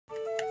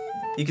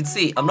you can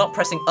see I'm not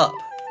pressing up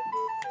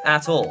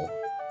at all.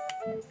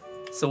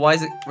 So why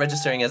is it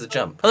registering as a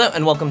jump? Hello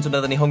and welcome to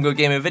another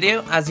NihongoGamer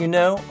video. As you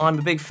know, I'm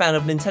a big fan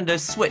of Nintendo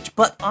Switch,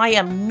 but I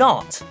am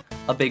not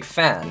a big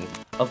fan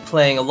of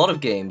playing a lot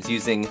of games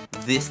using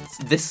this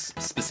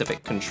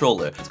specific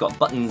controller. It's got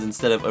buttons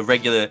instead of a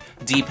regular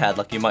D-pad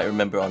like you might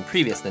remember on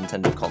previous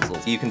Nintendo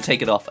consoles. You can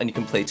take it off and you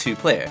can play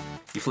two-player.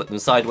 You flip them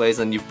sideways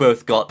and you've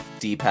both got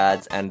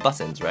D-pads and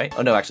buttons, right?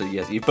 Oh no, actually,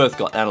 yes, you've both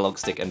got analog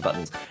stick and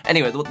buttons.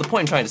 Anyway, the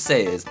point I'm trying to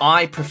say is,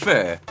 I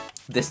prefer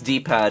this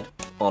D-pad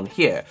on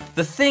here.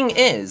 The thing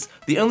is,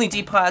 the only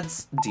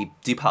D-pads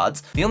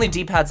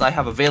I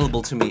have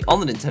available to me on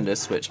the Nintendo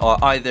Switch are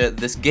either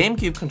this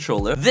GameCube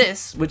controller,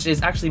 this, which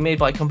is actually made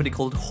by a company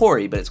called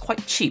Hori, but it's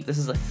quite cheap. This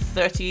is a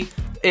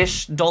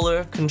 $30-ish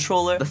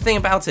controller. The thing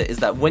about it is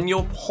that when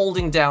you're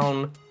holding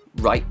down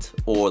right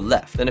or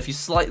left, then if you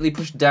slightly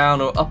push down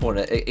or up on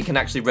it, it can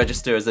actually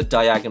register as a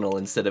diagonal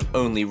instead of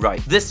only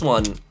right. This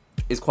one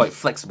is quite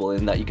flexible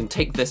in that you can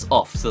take this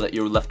off so that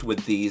you're left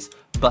with these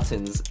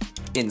buttons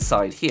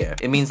inside here.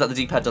 It means that the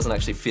D-pad doesn't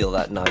actually feel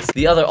that nice.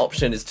 The other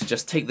option is to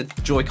just take the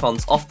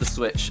Joy-Cons off the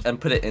Switch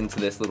and put it into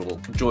this little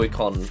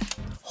Joy-Con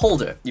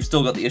holder. You've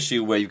still got the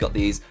issue where you've got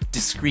these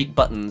discrete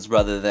buttons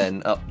rather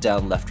than up,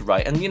 down, left,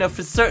 right. And you know,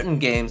 for certain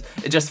games,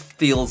 it just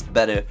feels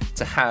better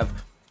to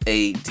have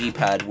a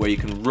D-pad where you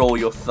can roll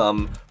your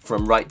thumb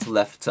from right to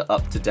left to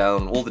up to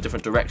down, all the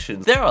different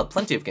directions. There are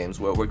plenty of games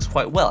where it works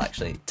quite well,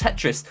 actually.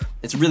 Tetris,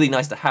 it's really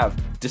nice to have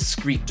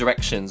discrete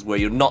directions where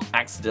you're not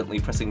accidentally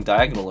pressing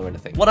diagonal or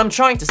anything. What I'm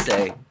trying to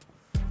say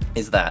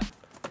is that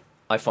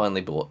I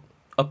finally bought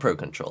a Pro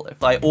controller.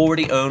 I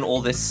already own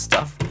all this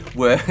stuff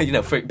where, you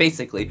know,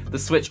 basically the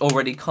Switch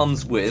already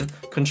comes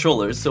with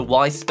controllers, so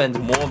why spend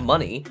more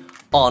money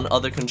on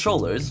other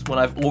controllers when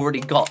I've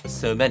already got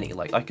so many?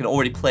 Like, I can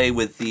already play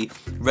with the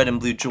red and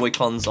blue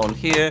Joy-Cons on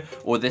here,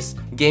 or this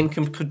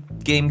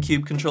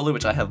GameCube controller,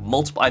 which I have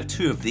multiple. I have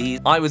two of these.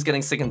 I was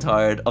getting sick and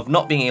tired of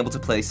not being able to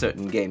play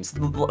certain games.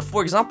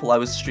 For example, I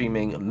was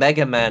streaming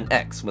Mega Man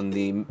X when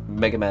the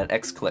Mega Man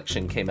X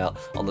collection came out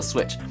on the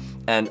Switch,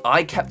 and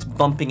I kept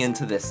bumping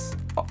into this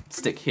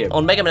stick here.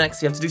 On Mega Man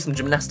X, you have to do some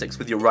gymnastics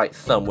with your right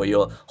thumb, where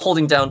you're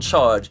holding down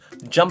charge,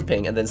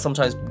 jumping, and then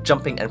sometimes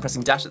jumping and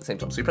pressing dash at the same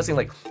time. So you're pressing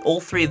like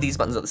all three of these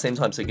buttons at the same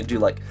time so you can do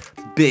like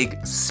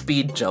big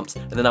speed jumps,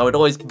 and then I would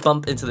always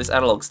bump into this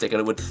analog stick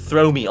and it would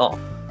throw me off.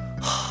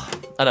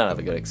 I don't have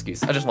a good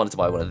excuse. I just wanted to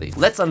buy one of these.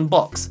 Let's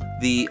unbox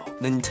the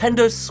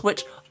Nintendo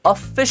Switch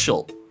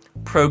official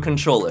Pro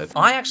controller.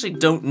 I actually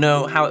don't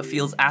know how it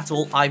feels at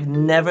all. I've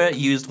never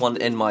used one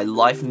in my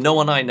life. No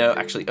one I know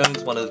actually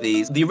owns one of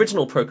these. The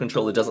original Pro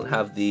controller doesn't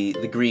have the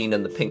green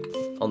and the pink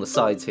on the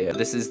sides here.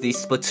 This is the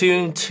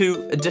Splatoon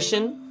 2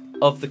 edition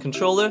of the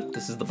controller.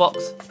 This is the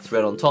box. It's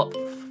red on top,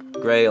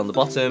 grey on the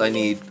bottom. I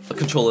need a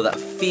controller that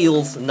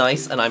feels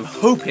nice, and I'm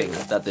hoping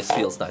that this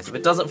feels nice. If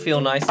it doesn't feel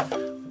nice,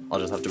 I'll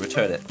just have to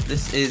return it.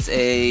 This is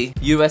a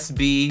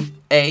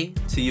USB-A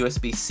to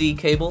USB-C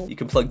cable. You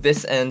can plug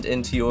this end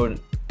into your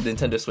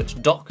Nintendo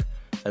Switch dock,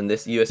 and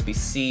this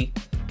USB-C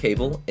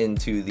cable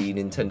into the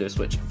Nintendo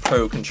Switch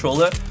Pro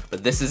controller.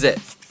 But this is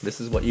it.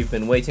 This is what you've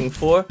been waiting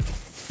for.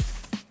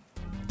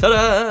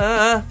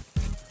 Ta-da!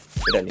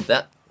 We don't need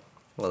that.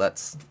 Well,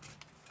 that's...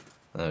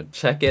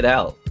 check it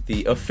out.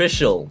 The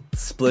official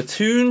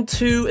Splatoon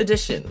 2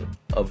 edition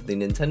of the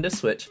Nintendo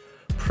Switch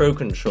Pro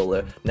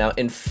controller. Now,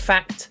 in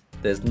fact,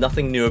 there's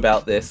nothing new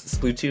about this.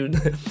 Splatoon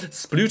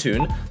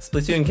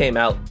came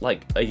out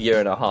like a year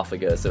and a half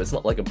ago, so it's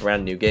not like a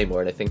brand new game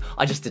or anything.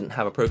 I just didn't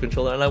have a Pro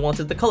controller and I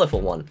wanted the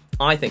colorful one.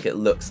 I think it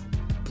looks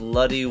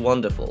bloody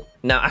wonderful.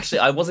 Now, actually,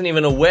 I wasn't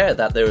even aware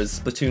that there was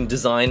Splatoon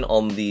design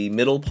on the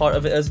middle part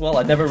of it as well.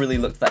 I never really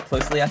looked that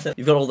closely at it.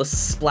 You've got all the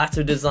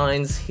splatter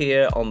designs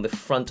here on the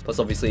front, plus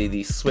obviously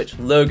the Switch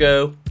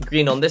logo,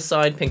 green on this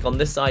side, pink on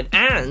this side,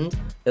 and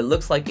it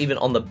looks like even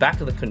on the back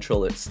of the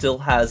controller, it still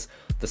has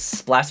the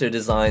splatter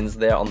designs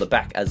there on the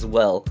back as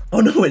well. Oh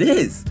no, it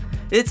is!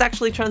 It's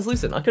actually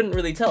translucent. I couldn't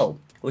really tell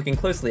looking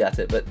closely at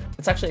it, but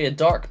it's actually a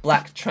dark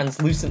black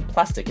translucent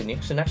plastic, and you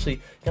can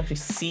actually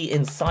see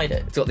inside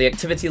it. It's got the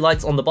activity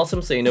lights on the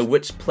bottom, so you know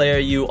which player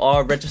you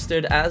are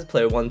registered as,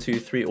 player 1, 2,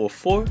 3, or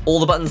 4. All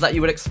the buttons that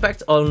you would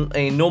expect on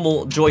a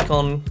normal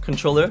Joy-Con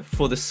controller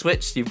for the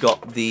Switch. You've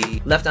got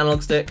the left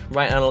analog stick,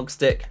 right analog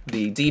stick,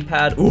 the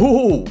D-pad.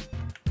 Ooh!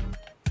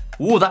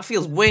 Ooh, that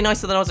feels way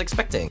nicer than I was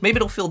expecting. Maybe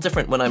it'll feel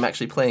different when I'm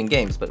actually playing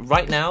games, but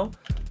right now,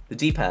 the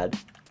D-pad,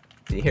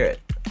 can you hear it?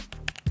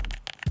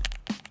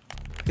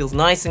 Feels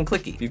nice and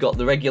clicky. You've got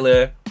the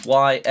regular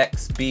Y,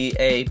 X, B,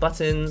 A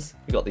buttons.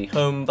 You've got the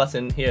home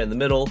button here in the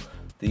middle,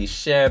 the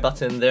share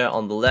button there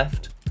on the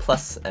left,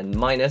 plus and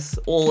minus,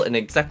 all in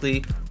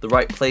exactly the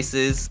right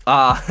places.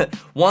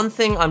 One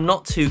thing I'm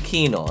not too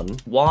keen on,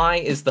 why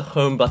is the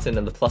home button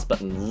and the plus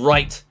button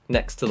right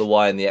next to the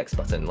Y and the X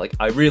button? Like,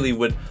 I really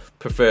would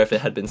prefer if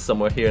it had been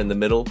somewhere here in the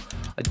middle.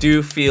 I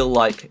do feel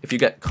like if you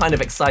get kind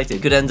of excited, you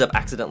could end up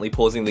accidentally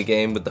pausing the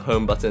game with the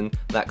home button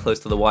that close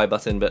to the Y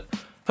button, but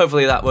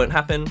hopefully that won't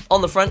happen.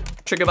 On the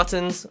front, trigger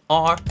buttons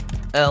R,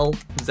 L,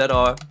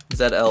 ZR,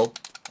 ZL,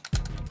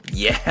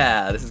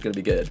 Yeah, this is gonna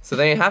be good. So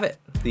there you have it.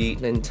 The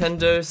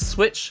Nintendo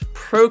Switch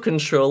Pro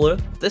Controller.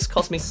 This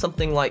cost me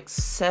something like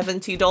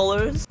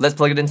 $70. Let's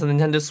plug it into the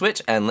Nintendo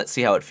Switch and let's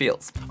see how it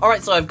feels.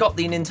 Alright, so I've got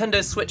the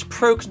Nintendo Switch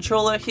Pro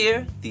Controller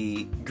here,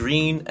 the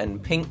green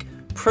and pink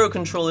Pro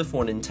Controller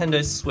for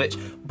Nintendo Switch,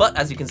 but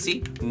as you can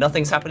see,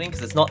 nothing's happening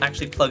because it's not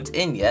actually plugged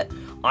in yet.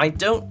 I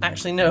don't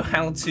actually know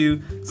how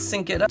to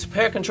sync it up. To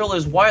pair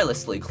controllers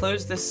wirelessly,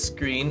 close this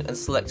screen and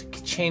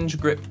select Change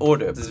Grip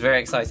Order. This is very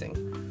exciting.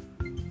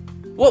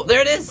 Whoa,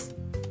 there it is!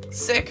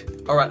 Sick!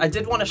 Alright, I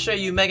did want to show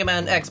you Mega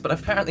Man X, but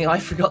apparently I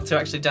forgot to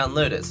actually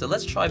download it. So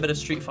let's try a bit of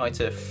Street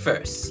Fighter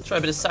first. Try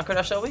a bit of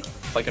Sakura, shall we?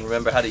 If I can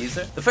remember how to use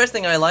it. The first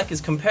thing I like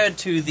is compared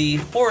to the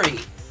Hori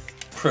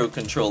Pro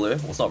Controller,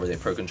 well it's not really a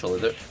Pro Controller,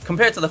 though,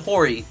 compared to the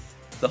Hori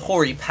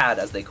pad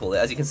as they call it,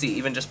 as you can see,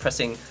 even just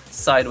pressing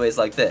sideways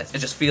like this, it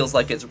just feels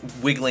like it's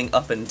wiggling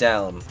up and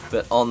down.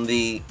 But on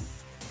the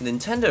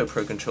Nintendo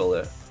Pro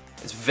Controller,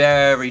 it's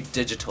very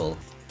digital.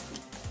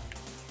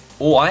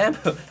 Oh, I am...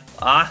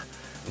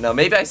 no,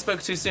 maybe I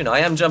spoke too soon. I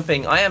am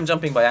jumping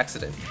by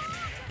accident.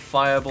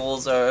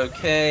 Fireballs are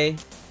okay.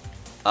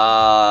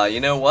 You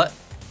know what?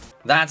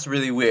 That's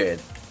really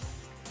weird.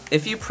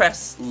 If you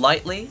press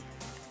lightly,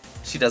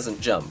 she doesn't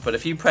jump, but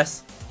if you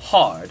press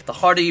hard, the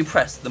harder you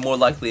press, the more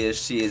likely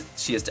she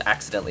is to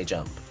accidentally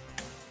jump.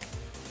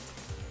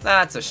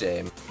 That's a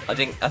shame. I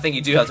think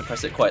you do have to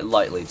press it quite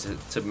lightly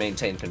to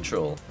maintain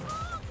control.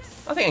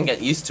 I think I can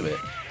get used to it.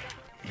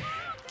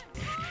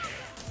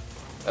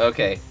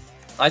 Okay,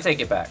 I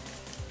take it back.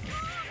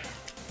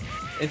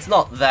 It's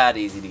not that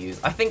easy to use.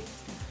 I think,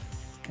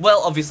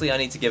 well, obviously I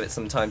need to give it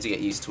some time to get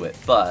used to it,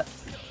 but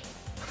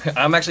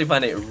I'm actually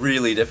finding it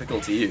really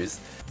difficult to use.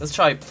 Let's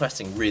try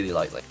pressing really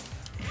lightly.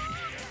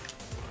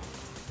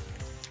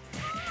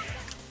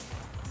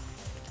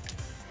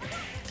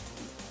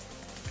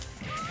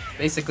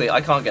 Basically, I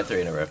can't get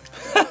 3 in a row.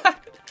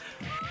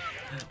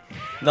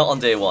 Not on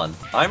day one.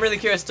 I'm really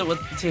curious to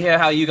hear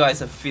how you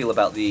guys feel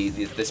about the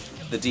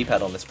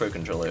D-pad on this Pro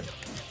Controller.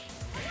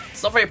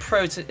 It's not very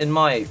pro in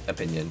my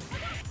opinion.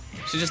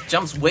 She just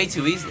jumps way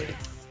too easily.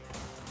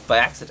 By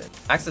accident.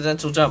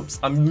 Accidental jumps.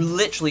 I'm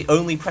literally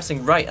only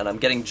pressing right and I'm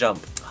getting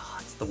jumped. Oh,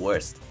 it's the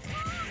worst.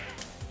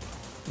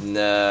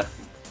 Nah.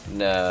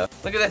 No.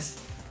 Look at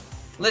this.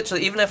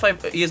 Literally, even if I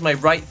use my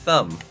right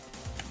thumb,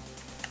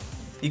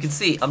 you can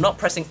see I'm not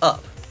pressing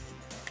up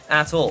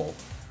at all.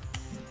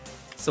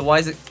 So why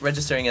is it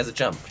registering as a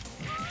jump?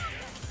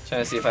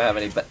 Trying to see if I have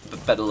any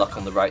better luck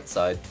on the right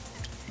side.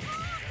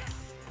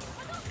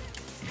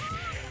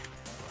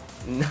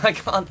 No, I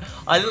can't.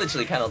 I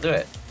literally cannot do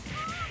it.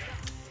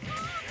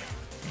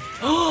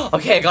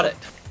 Okay, I got it.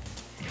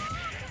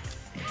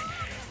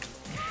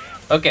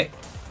 Okay,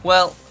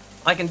 well,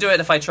 I can do it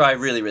if I try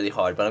really, really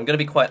hard, but I'm gonna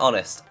be quite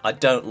honest. I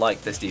don't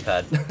like this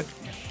D-pad.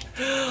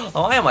 Oh,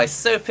 why am I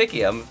so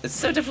picky? It's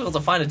so difficult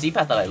to find a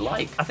D-pad that I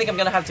like. I think I'm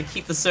gonna have to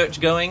keep the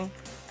search going.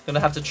 I'm gonna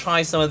have to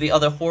try some of the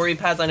other Hori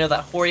pads. I know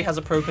that Hori has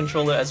a Pro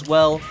Controller as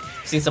well.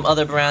 I've seen some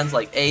other brands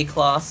like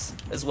A-Class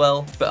as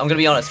well. But I'm gonna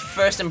be honest,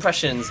 first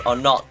impressions are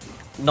not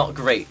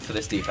great for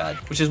this D-pad,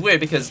 which is weird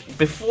because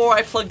before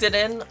I plugged it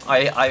in,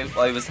 I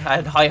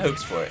had high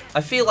hopes for it.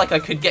 I feel like I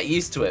could get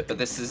used to it, but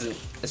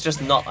it's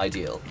just not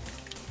ideal.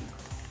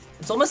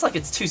 It's almost like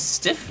it's too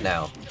stiff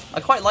now. I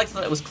quite liked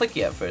that it was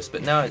clicky at first,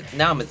 but now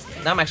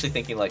I'm actually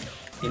thinking like,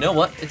 you know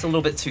what? It's a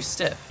little bit too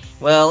stiff.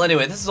 Well,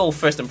 anyway, this is all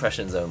first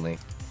impressions only.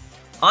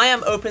 I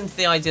am open to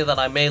the idea that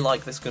I may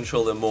like this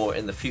controller more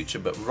in the future,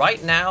 but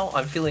right now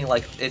I'm feeling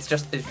like it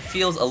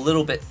feels a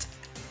little bit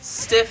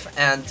stiff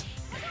and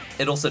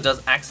it also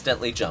does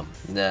accidentally jump.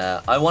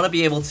 Nah, I want to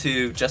be able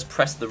to just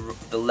press the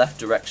left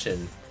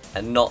direction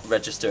and not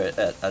register it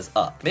as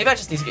up. Maybe I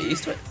just need to get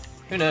used to it.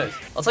 Who knows?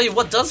 I'll tell you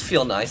what does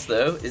feel nice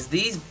though, is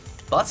these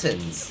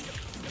buttons.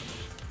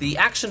 The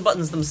action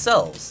buttons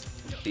themselves.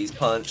 These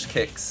punch,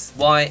 kicks,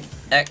 Y,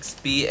 X,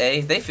 B,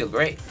 A, they feel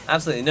great.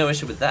 Absolutely no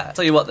issue with that. I'll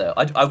tell you what though,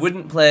 I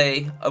wouldn't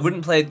play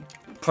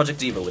Project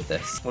Diva with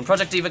this. When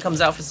Project Diva comes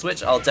out for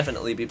Switch, I'll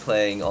definitely be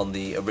playing on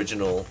the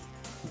original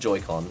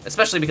Joy-Con,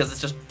 especially because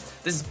this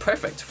is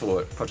perfect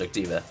for Project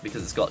Diva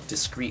because it's got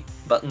discrete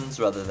buttons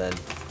rather than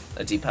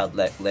a D-pad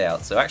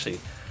layout. So actually,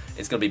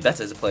 it's going to be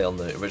better to play on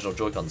the original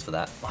Joy-Cons for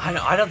that.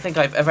 I don't think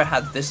I've ever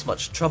had this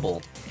much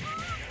trouble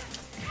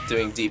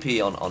doing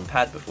DP on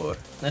pad before.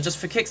 Now just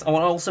for kicks, I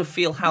want to also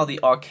feel how the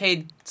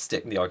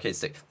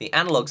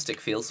analog stick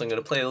feels, so I'm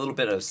going to play a little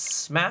bit of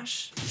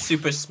Smash,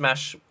 Super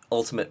Smash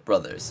Ultimate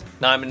Brothers.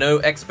 Now I'm no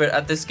expert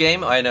at this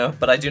game, I know,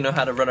 but I do know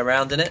how to run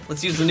around in it.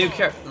 Let's use the new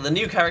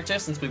character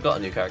since we've got a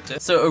new character.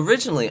 So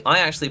originally, I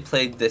actually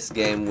played this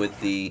game with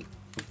the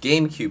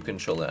GameCube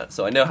controller,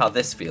 so I know how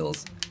this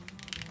feels.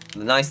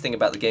 The nice thing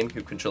about the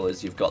GameCube controller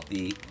is you've got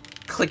the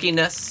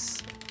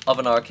clickiness of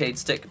an arcade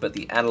stick, but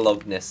the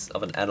analogness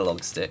of an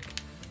analog stick,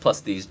 plus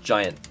these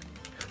giant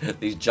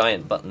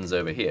buttons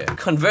over here.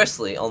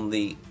 Conversely, on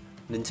the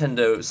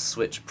Nintendo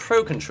Switch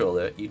Pro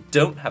Controller, you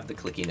don't have the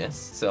clickiness,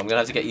 so I'm gonna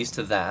have to get used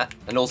to that,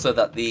 and also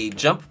that the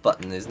jump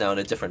button is now in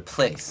a different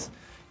place.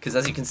 because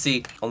as you can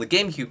see on the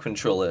GameCube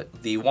controller,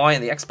 the Y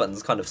and the X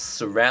buttons kind of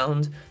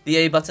surround the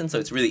A button, so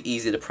it's really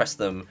easy to press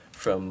them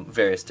from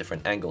various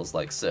different angles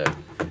like so.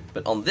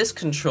 But on this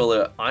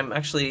controller,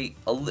 it's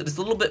a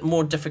little bit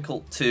more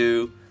difficult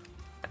to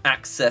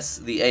access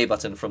the A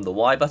button from the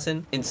Y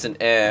button. Instant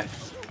air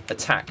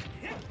attack.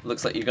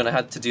 Looks like you're going to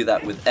have to do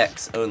that with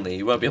X only.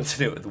 You won't be able to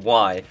do it with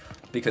Y,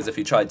 because if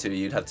you tried to,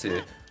 you'd have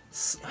to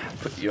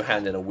put your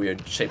hand in a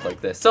weird shape like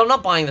this. So I'm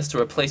not buying this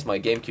to replace my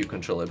GameCube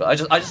controller, but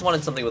I just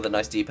wanted something with a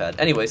nice D-pad.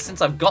 Anyway, since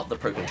I've got the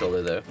Pro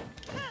Controller though,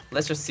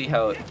 let's just see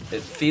how it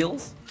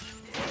feels.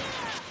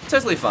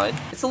 Totally fine.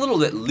 It's a little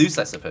bit loose,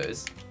 I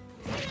suppose.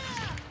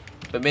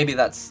 But maybe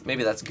that's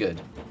good.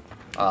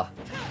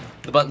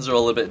 The buttons are a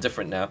little bit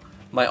different now.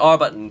 My R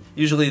button,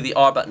 usually the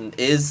R button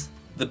is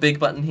the big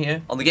button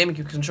here. On the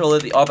GameCube controller,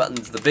 the R button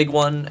is the big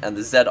one, and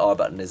the ZR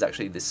button is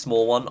actually the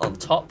small one on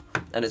top.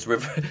 And it's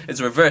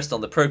reversed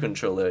on the Pro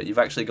Controller. You've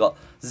actually got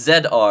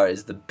ZR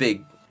is the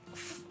big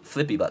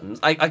flippy buttons.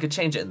 I could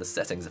change it in the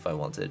settings if I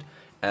wanted.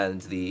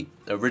 And the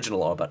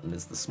original R button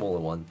is the smaller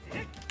one.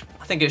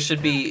 I think it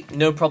should be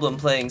no problem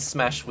playing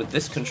Smash with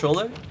this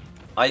controller.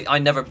 I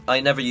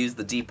never use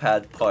the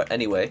D-pad part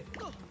anyway.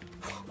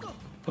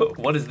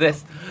 What is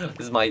this?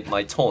 This is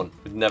my taunt.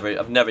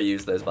 I've never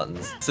used those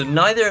buttons. So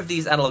neither of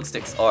these analog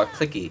sticks are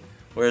clicky,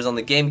 whereas on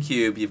the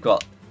GameCube you've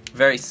got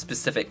very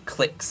specific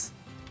clicks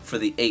for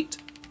the 8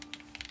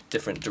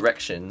 different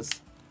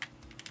directions,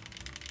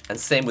 and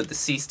same with the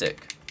C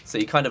stick. So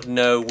you kind of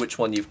know which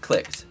one you've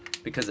clicked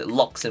because it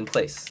locks in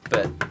place.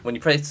 But when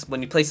you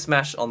play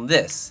Smash on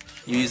this,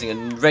 you're using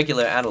a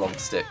regular analog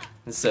stick,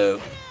 and so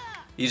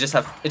you just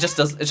have it just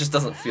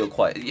doesn't feel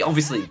quite.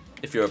 Obviously,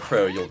 if you're a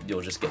pro,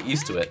 you'll just get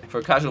used to it. For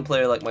a casual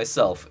player like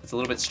myself, it's a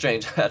little bit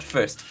strange at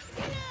first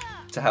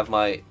to have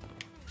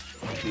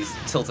these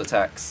tilt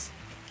attacks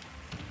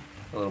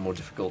a little more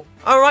difficult.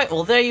 Alright,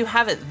 well there you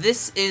have it.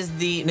 This is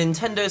the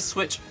Nintendo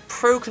Switch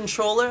Pro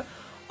Controller.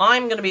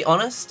 I'm gonna be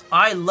honest,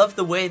 I love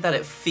the way that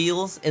it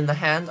feels in the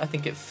hand. I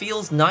think it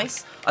feels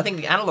nice. I think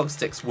the analog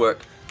sticks work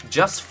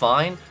just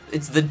fine.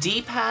 It's the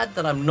D-pad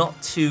that I'm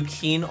not too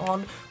keen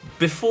on.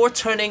 Before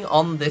turning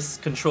on this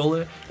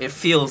controller, it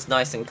feels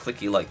nice and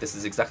clicky, like this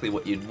is exactly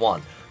what you'd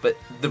want. But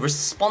the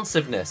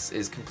responsiveness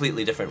is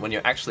completely different when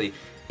you're actually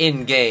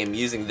in-game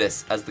using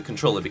this as the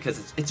controller,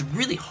 because it's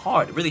really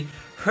hard. It really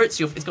hurts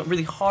you. It's got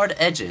really hard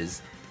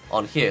edges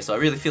on here, so I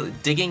really feel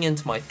it digging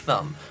into my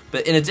thumb.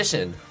 But in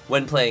addition,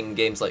 when playing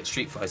games like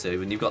Street Fighter,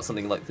 when you've got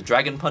something like the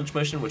Dragon Punch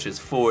motion, which is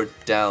forward,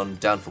 down,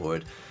 down,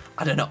 forward,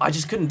 I don't know, I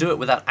just couldn't do it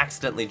without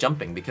accidentally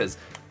jumping, because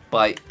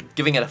by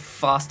giving it a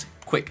fast,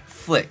 quick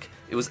flick,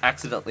 it was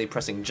accidentally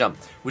pressing jump,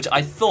 which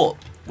I thought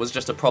was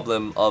just a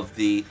problem of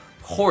the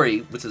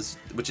Hori, which is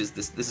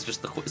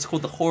it's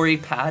called the Hori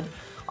pad.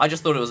 I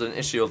just thought it was an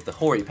issue of the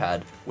Hori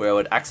pad, where I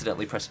would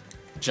accidentally press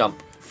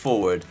jump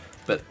forward,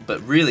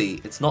 but really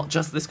it's not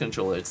just this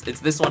controller, it's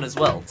this one as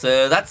well.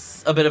 So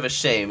that's a bit of a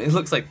shame. It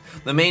looks like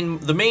the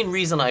main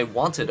reason I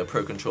wanted a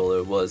Pro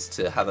Controller was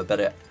to have a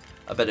better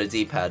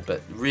D-pad,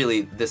 but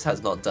really this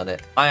has not done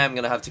it. I am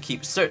gonna have to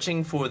keep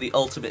searching for the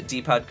ultimate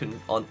D-pad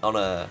on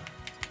a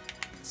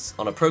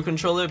Pro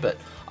Controller, but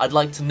I'd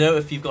like to know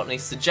if you've got any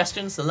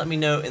suggestions, so let me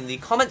know in the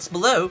comments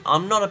below.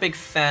 I'm not a big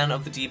fan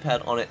of the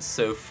D-pad on it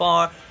so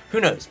far. Who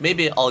knows,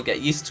 maybe I'll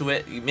get used to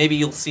it, maybe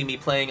you'll see me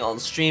playing on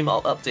stream,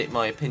 I'll update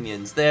my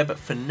opinions there, but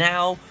for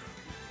now,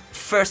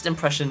 first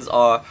impressions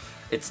are,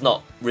 it's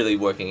not really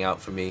working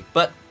out for me.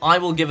 But I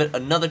will give it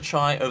another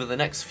try over the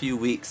next few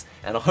weeks,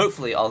 and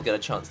hopefully I'll get a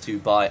chance to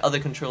buy other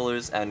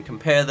controllers and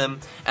compare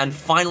them, and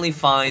finally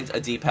find a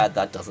D-pad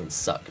that doesn't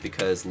suck,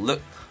 because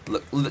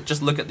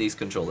just look at these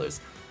controllers.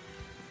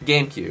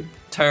 GameCube,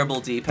 terrible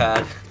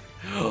D-pad.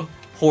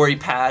 Hori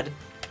pad,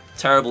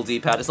 terrible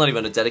D-pad. It's not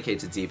even a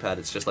dedicated D-pad,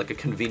 it's just like a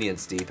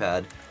convenience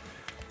D-pad.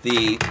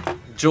 The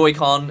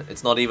Joy-Con,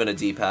 it's not even a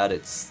D-pad,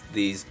 it's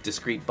these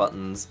discrete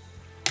buttons.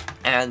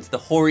 And the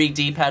Hori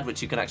D-pad,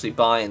 which you can actually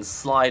buy and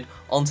slide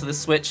onto the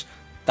Switch,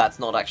 that's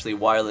not actually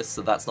wireless,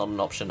 so that's not an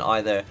option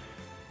either.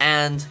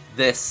 And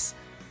this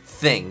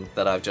thing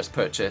that I've just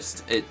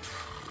purchased,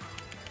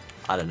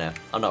 I don't know,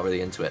 I'm not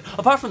really into it.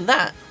 Apart from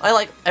that, I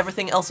like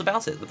everything else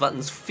about it. The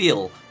buttons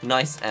feel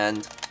nice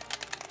and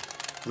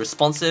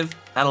responsive.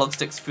 Analog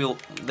sticks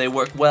they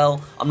work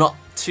well. I'm not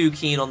too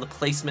keen on the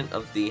placement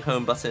of the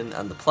home button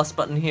and the plus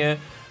button here,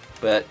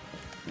 but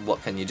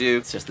what can you do?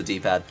 It's just the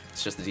D-pad.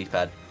 It's just the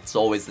D-pad. It's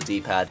always the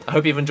D-pad. I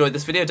hope you've enjoyed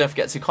this video. Don't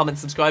forget to comment,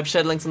 subscribe,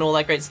 share links and all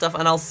that great stuff,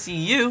 and I'll see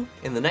you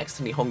in the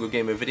next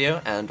NihongoGamer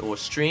video or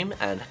stream,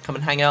 and come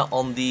and hang out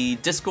on the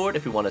Discord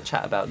if you want to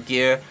chat about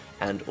gear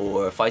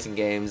or fighting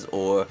games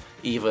or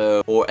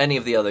EVO or any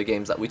of the other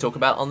games that we talk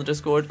about on the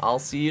Discord. I'll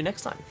see you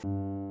next time.